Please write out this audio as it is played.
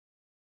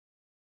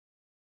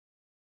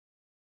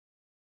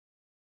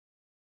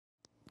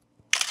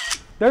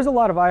There's a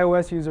lot of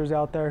iOS users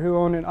out there who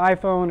own an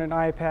iPhone, an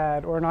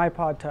iPad, or an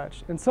iPod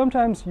Touch, and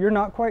sometimes you're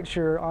not quite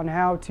sure on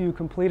how to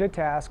complete a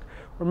task,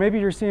 or maybe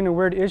you're seeing a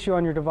weird issue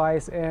on your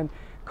device and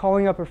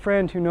calling up a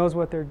friend who knows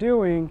what they're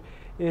doing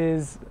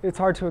it's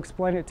hard to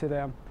explain it to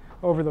them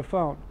over the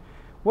phone.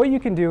 What you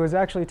can do is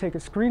actually take a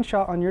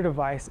screenshot on your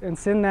device and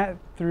send that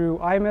through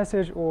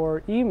iMessage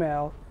or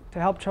email to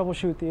help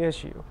troubleshoot the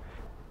issue.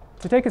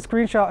 To take a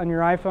screenshot on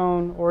your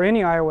iPhone or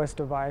any iOS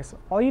device,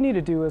 all you need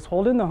to do is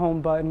hold in the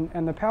home button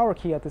and the power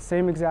key at the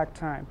same exact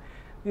time.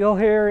 You'll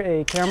hear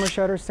a camera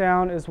shutter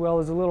sound as well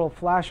as a little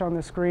flash on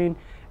the screen,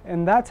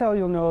 and that's how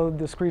you'll know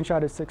the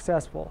screenshot is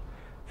successful.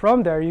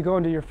 From there, you go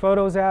into your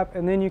Photos app,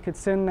 and then you could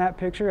send that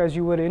picture as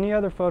you would any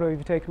other photo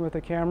you've taken with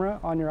a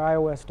camera on your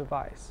iOS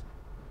device.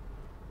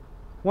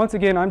 Once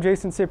again, I'm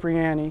Jason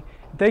Cipriani.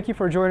 Thank you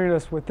for joining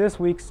us with this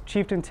week's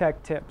Chieftain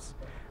Tech Tips.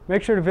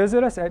 Make sure to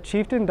visit us at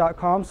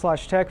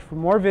chieftain.com/tech for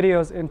more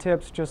videos and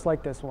tips just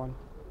like this one.